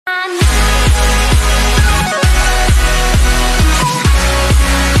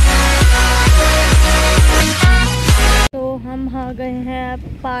हम आ गए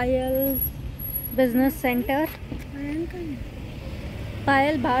हैं पायल बिजनेस सेंटर।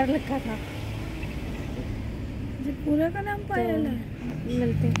 पायल बाहर लिखा था, पूरा का नाम पायल है।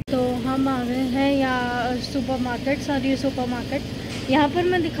 मिलते हैं। तो हम आ गए हैं यहाँ सुपरमार्केट, सारी सुपरमार्केट। यहाँ पर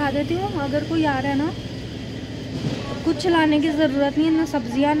मैं दिखा देती हूँ, अगर कोई आ रहा है ना, कुछ लाने की ज़रूरत नहीं है, ना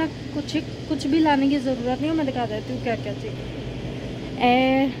सब्जियाँ ना कुछ भी लाने की ज़रूरत नहीं है। मैं दिखा देती हूँ क्या क्या चाहिए।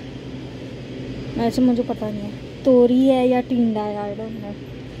 ऐसे मुझे पता नहीं है, तोरी है या टिंडा है, आई डोंट नो।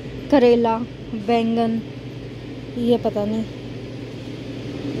 करेला, बैंगन, ये पता नहीं,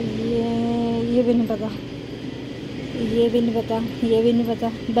 ये भी नहीं पता, ये भी नहीं पता, ये भी नहीं पता।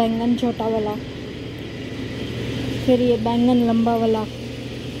 बैंगन छोटा वाला, फिर ये बैंगन लंबा वाला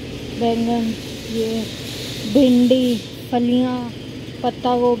बैंगन, ये भिंडी, फलियाँ,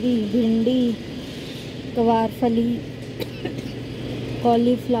 पत्ता गोभी, भिंडी, गवार फली,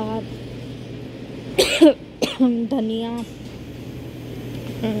 कॉलीफ्लावर, धनिया,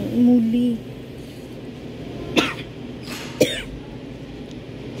 मूली,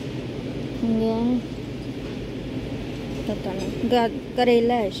 पता नहीं,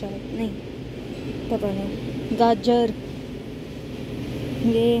 करेला है शायद, नहीं पता नहीं, गाजर,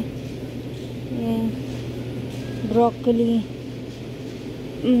 ये ब्रोकली,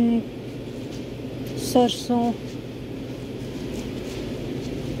 सरसों,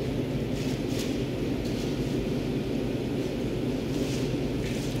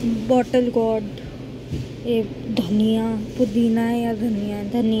 बॉटल गॉड, ये धनिया, पुदीना है या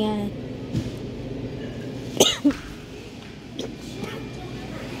धनिया है।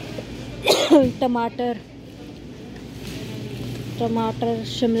 टमाटर,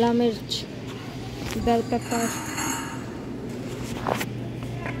 शिमला मिर्च, बेल पेपर,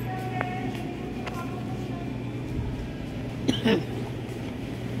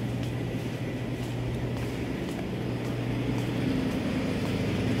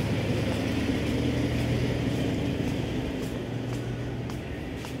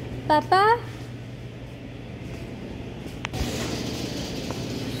 पापा।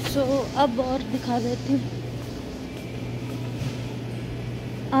 अब और दिखा देती हूँ।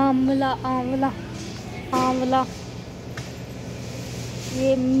 आंवला,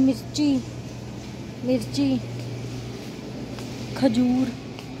 ये मिर्ची, खजूर,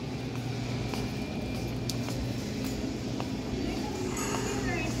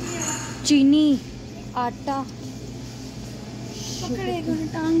 चीनी, आटा।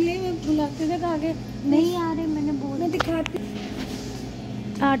 टांग ले, मैं बुलाते थे आगे नहीं आ रहे, मैंने बोला दिखाती।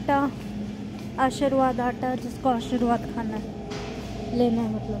 आटा, आशीर्वाद आटा, जिसको आशीर्वाद खाना है, लेना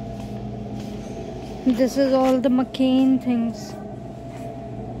है मतलब। This is all the McCain things.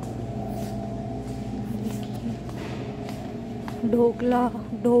 Dhokla,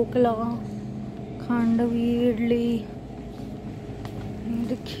 khandvi, idli,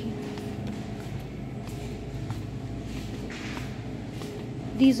 देखिए।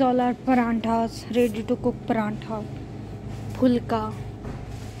 These all are paranthas, ready to cook parantha, फुल्का।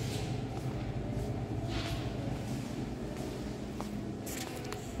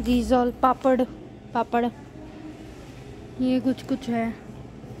 These all पापड़। ये कुछ है।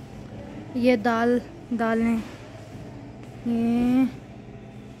 ये दालें। ये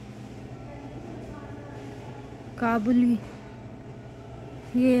काबुली।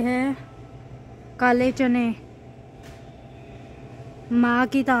 ये है काले चने, माँ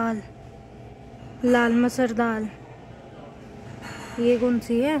की दाल, लाल मसूर दाल। ये कौन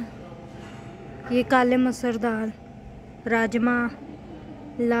सी है? ये काले मसूर दाल, राजमा,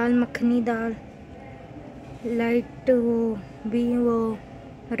 लाल मखनी दाल, लाइट वो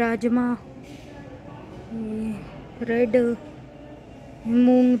राजमा, ये रेड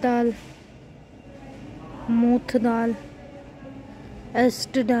मूंग दाल, मोठ दाल,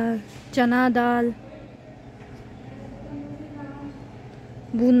 एस्ट दाल, चना दाल,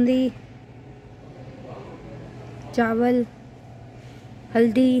 बूंदी, चावल,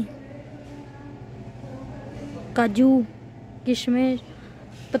 हल्दी, काजू, किशमिश,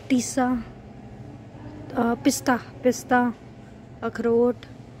 पिस्ता, अखरोट,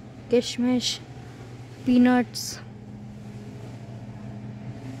 किशमिश, पीनट्स,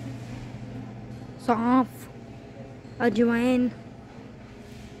 सौंफ, अजवाइन।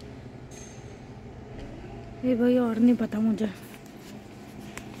 ये भाई और नहीं पता मुझे।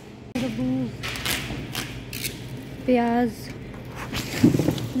 प्याज,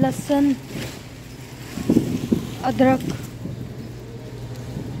 लहसुन, अदरक,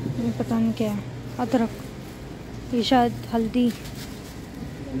 ये पता नहीं क्या है, अदरक, ये शायद हल्दी,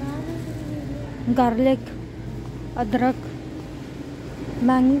 गार्लिक, अदरक,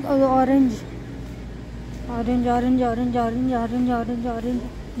 mango, orange, orange orange orange orange orange orange orange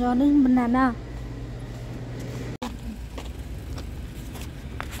orange बनाना।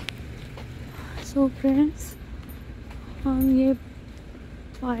 सो फ्रेंड्स, हम ये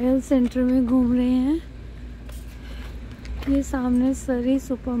पायल सेंटर में घूम रहे हैं। ये सामने सरी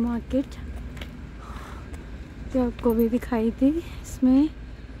सुपरमार्केट जो आपको भी दिखाई थी, इसमें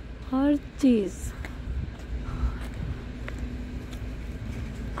हर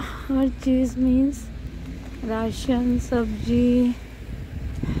चीज़ मीन्स राशन, सब्जी,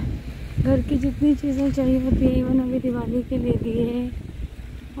 घर की जितनी चीज़ें चाहिए होती है, इवन अभी दिवाली के लिए दिए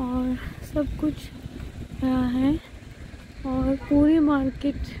और सब कुछ यहाँ है। और पूरी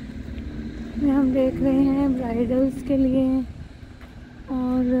मार्केट में हम देख रहे हैं ब्राइडल्स के लिए,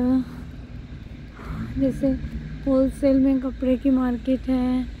 और जैसे होलसेल में कपड़े की मार्केट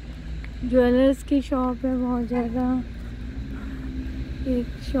है, ज्वेलर्स की शॉप है बहुत ज़्यादा। एक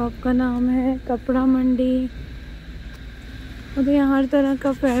शॉप का नाम है कपड़ा मंडी, और यहाँ हर तरह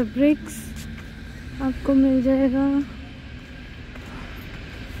का फैब्रिक्स आपको मिल जाएगा।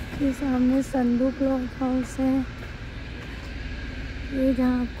 ये सामने संधू क्लॉथ हाउस है, ये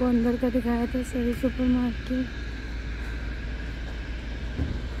जहाँ आपको अंदर का दिखाया था सरी सुपरमार्केट।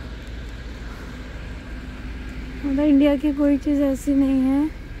 मतलब इंडिया की कोई चीज़ ऐसी नहीं है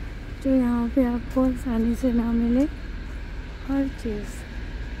जो यहाँ पे आपको आसानी से ना मिले, हर चीज़।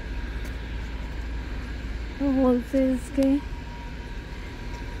 तो होलसेल्स के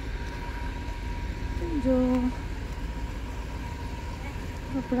जो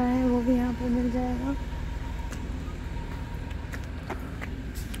कपड़ा है वो भी यहाँ पे मिल जाएगा।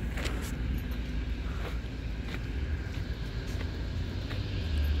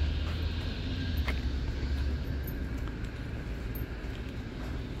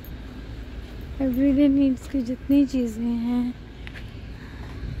 एवरीडे नीड्स की जितनी चीज़ें हैं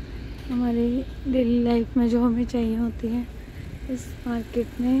हमारी डेली लाइफ में जो हमें चाहिए होती है, इस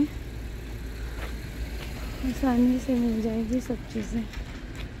मार्केट में आसानी से मिल जाएगी सब चीज़ें।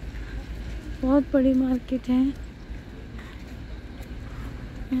 बहुत बड़ी मार्केट है।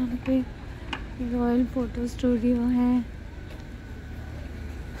 यहाँ पे रॉयल फोटो स्टूडियो है।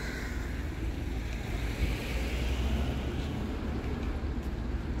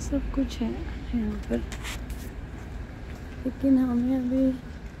 सब कुछ है यहाँ पर, लेकिन हमें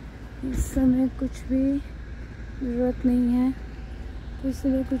अभी इस समय कुछ भी ज़रूरत नहीं है, तो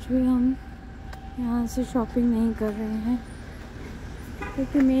इसलिए कुछ भी हम यहाँ से शॉपिंग नहीं कर रहे हैं।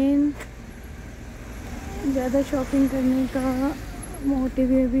 क्योंकि मेन ज़्यादा शॉपिंग करने का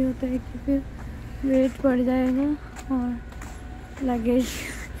मोटिव ये भी होता है कि फिर वेट बढ़ जाएगा और लगेज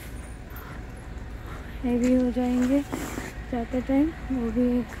हैवी हो जाएंगे जाते टाइम, वो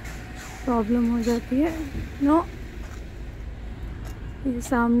भी एक प्रॉब्लम हो जाती है। ये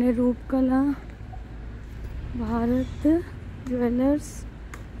सामने रूपकला, भारत ज्वेलर्स,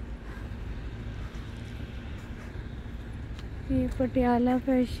 ये Patiala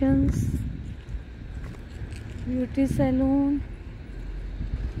fashions, beauty salon,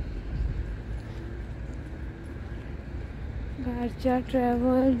 गार्चा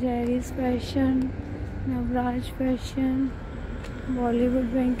travel, Jerry's fashion, Navraj fashion, Bollywood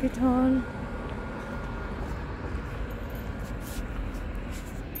banquet hall,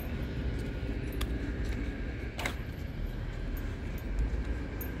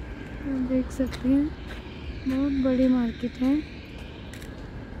 देख सकते हैं बहुत बड़ी मार्केट है।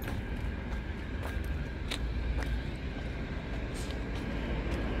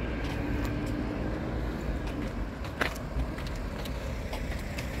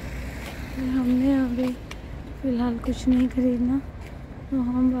 हमने अभी फ़िलहाल कुछ नहीं खरीदना, तो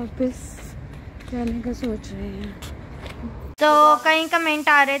हम वापस जाने का सोच रहे हैं। तो कई कमेंट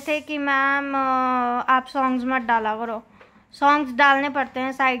आ रहे थे कि मैम आप सॉन्ग्स मत डाला करो। सॉन्ग्स डालने पड़ते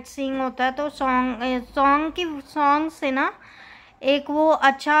हैं, साइट सीइंग होता है, तो सॉन्ग से ना एक वो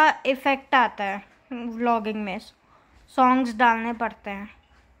अच्छा इफ़ेक्ट आता है व्लॉगिंग में, सॉन्ग्स डालने पड़ते हैं।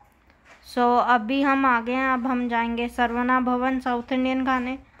 सो अभी हम आ गए हैं, अब हम जाएंगे सरवना भवन साउथ इंडियन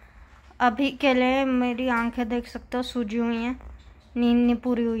खाने। अभी के लिए मेरी आंखें देख सकते हो सूजी हुई हैं, नींद नहीं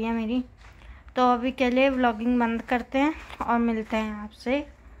पूरी हुई है मेरी, तो अभी के लिए व्लॉगिंग बंद करते हैं और मिलते हैं आपसे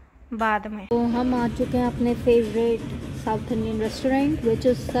बाद में। तो हम आ चुके हैं अपने favourite south Indian restaurant which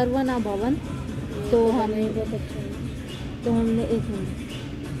is Saravana भवन। तो हमने एक मिनट,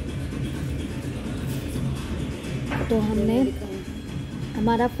 तो हमने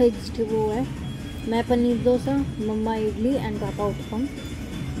हमारा फिक्स्ड वो है, मैं पनीर डोसा, मम्मा इडली एंड पापा उत्पम।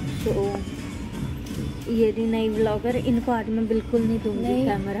 तो ये रही नई व्लॉगर, इनको आज मैं बिल्कुल नहीं दूंगी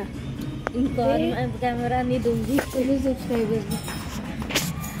कैमरा, इनको आज मैं कैमरा नहीं दूंगी। सब्सक्राइबर्स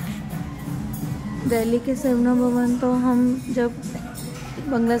दिल्ली के सरवना भवन तो हम जब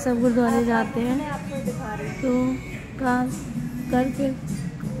बंगला साहब गुरुद्वारे जाते हैं तो करके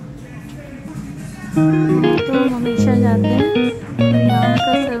तो हमेशा जाते हैं। यहाँ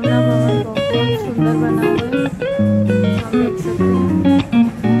का सरवना भवन बहुत सुंदर बना हुआ है, आप देख सकते हैं।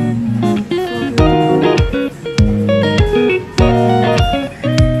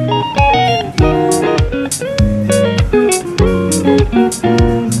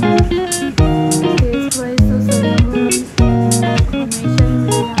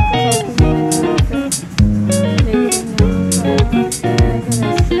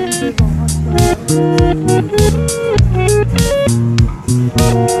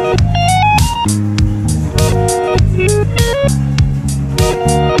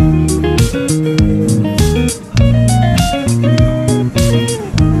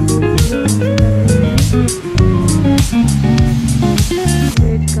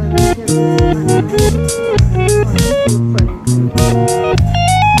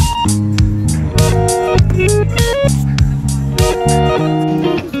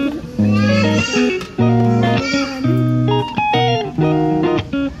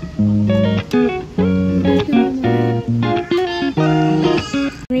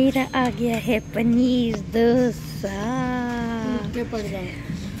 मेरा आ गया है पनीर डोसा।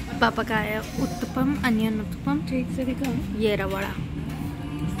 पापा का आया उत्तपम, अनियन उत्तपम। ठीक से दिखाओ। ये रहा वड़ा।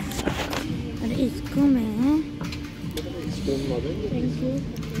 और इसको मैं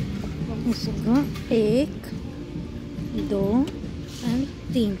इसको 1 2 और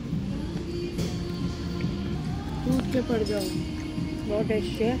 3 टूट के पड़ जाओ। बहुत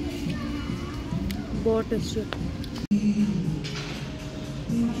टेस्टी है, बहुत टेस्टी।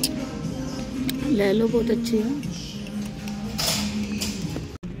 ले लो, बहुत अच्छी है।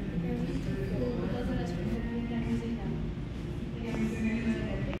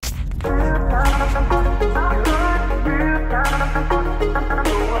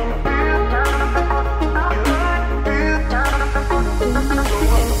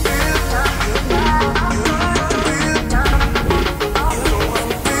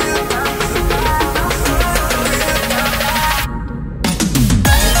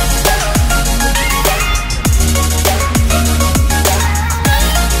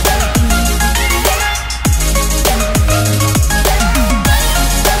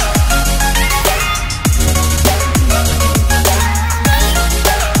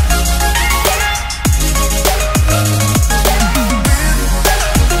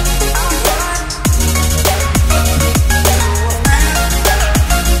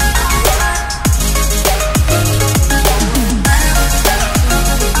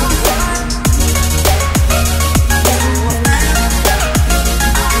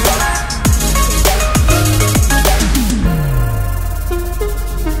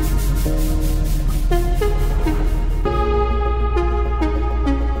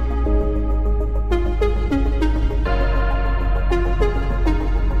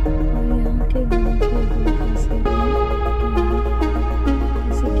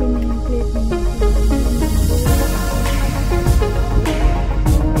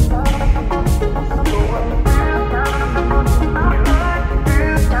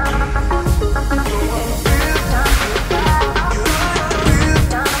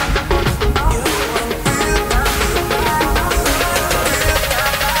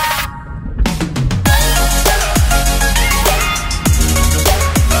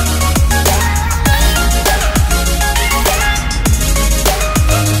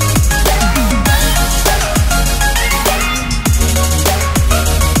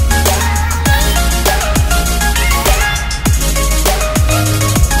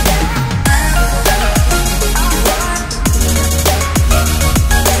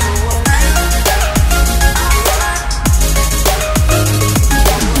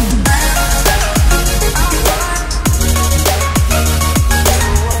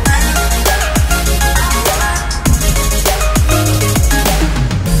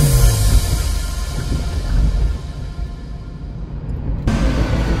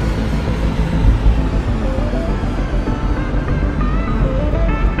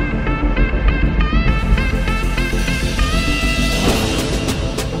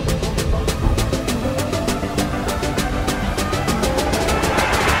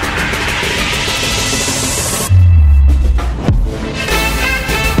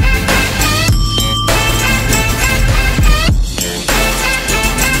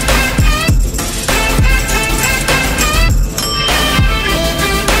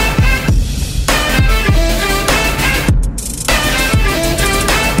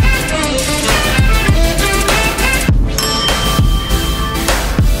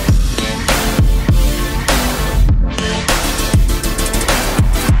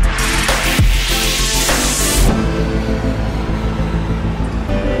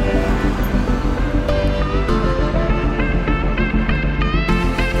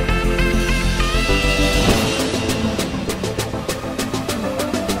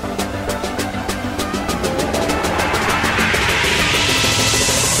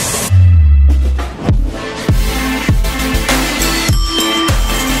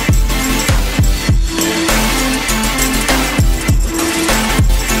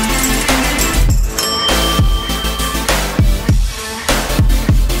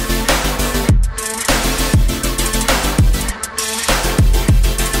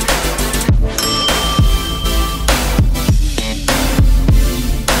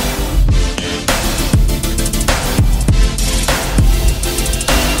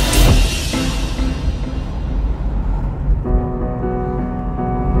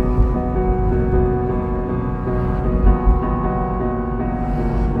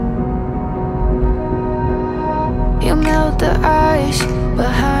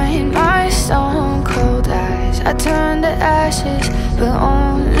 behind my stone cold eyes. I turn to ashes, but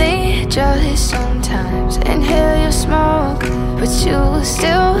only just sometimes. Inhale your smoke, but you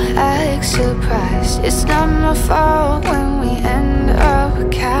still act surprised. It's not my fault when we end up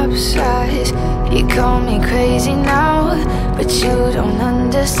capsized. You call me crazy now, but you don't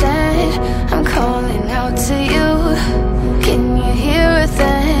understand. I'm calling out to you. Can you hear a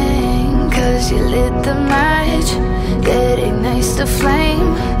thing? 'Cause you lit the match that ignites the flame.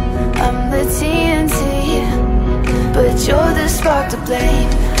 I'm the TNT, but you're the spark to blame.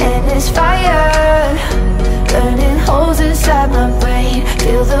 And it's fire, burning holes inside my brain.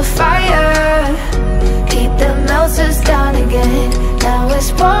 Feel the fire, heat that melts us down again. Now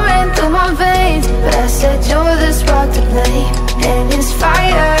it's pouring through my veins, but I said you're the spark to blame. And it's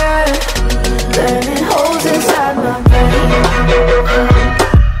fire, burning holes inside my brain.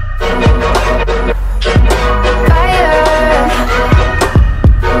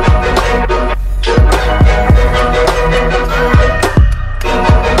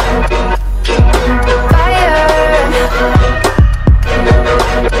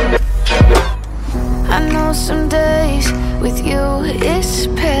 Some days with you it's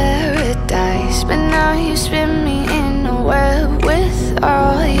paradise, but now you spin me in a web with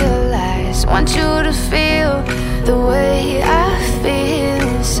all your lies. Want you to feel the way I feel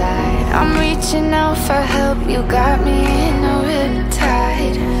inside. I'm reaching out for help, you got me in a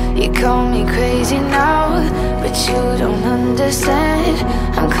riptide. You call me crazy now, but you don't understand.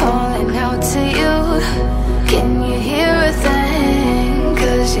 I'm calling out to you. Can you hear a thing?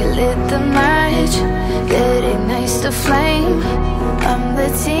 'Cause you lit the match that ignites the flame. I'm the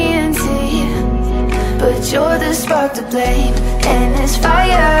TNT, but you're the spark to blame. And it's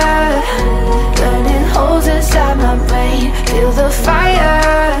fire, burning holes inside my brain. Feel the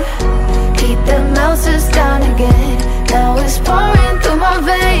fire, heat that melts us down again. Now it's pouring through my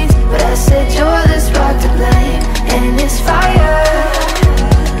veins, but I said you're the spark to blame. And it's fire,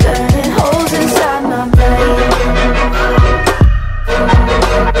 burning holes inside my brain.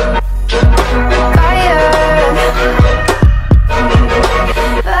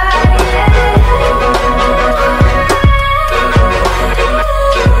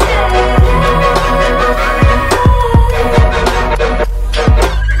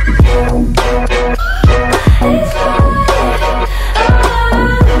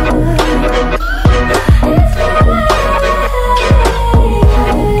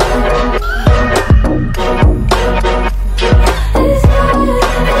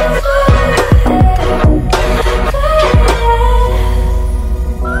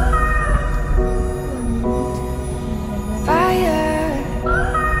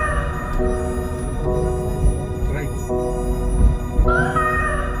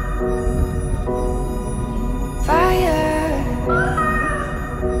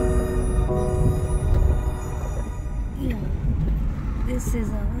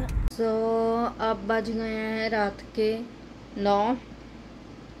 अब बज गए हैं रात के 9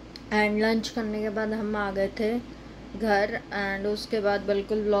 and lunch करने के बाद हम आ गए थे घर एंड उसके बाद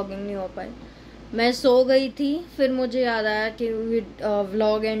बिल्कुल व्लॉगिंग नहीं हो पाई। मैं सो गई थी, फिर मुझे याद आया कि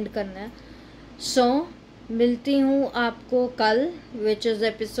व्लॉग एंड करना है। सो मिलती हूँ आपको कल, which is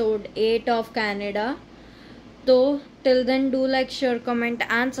episode 8 of Canada. तो till then do like, share, comment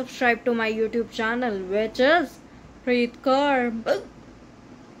and subscribe to my YouTube channel which is Preet Kaur.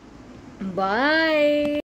 Bye.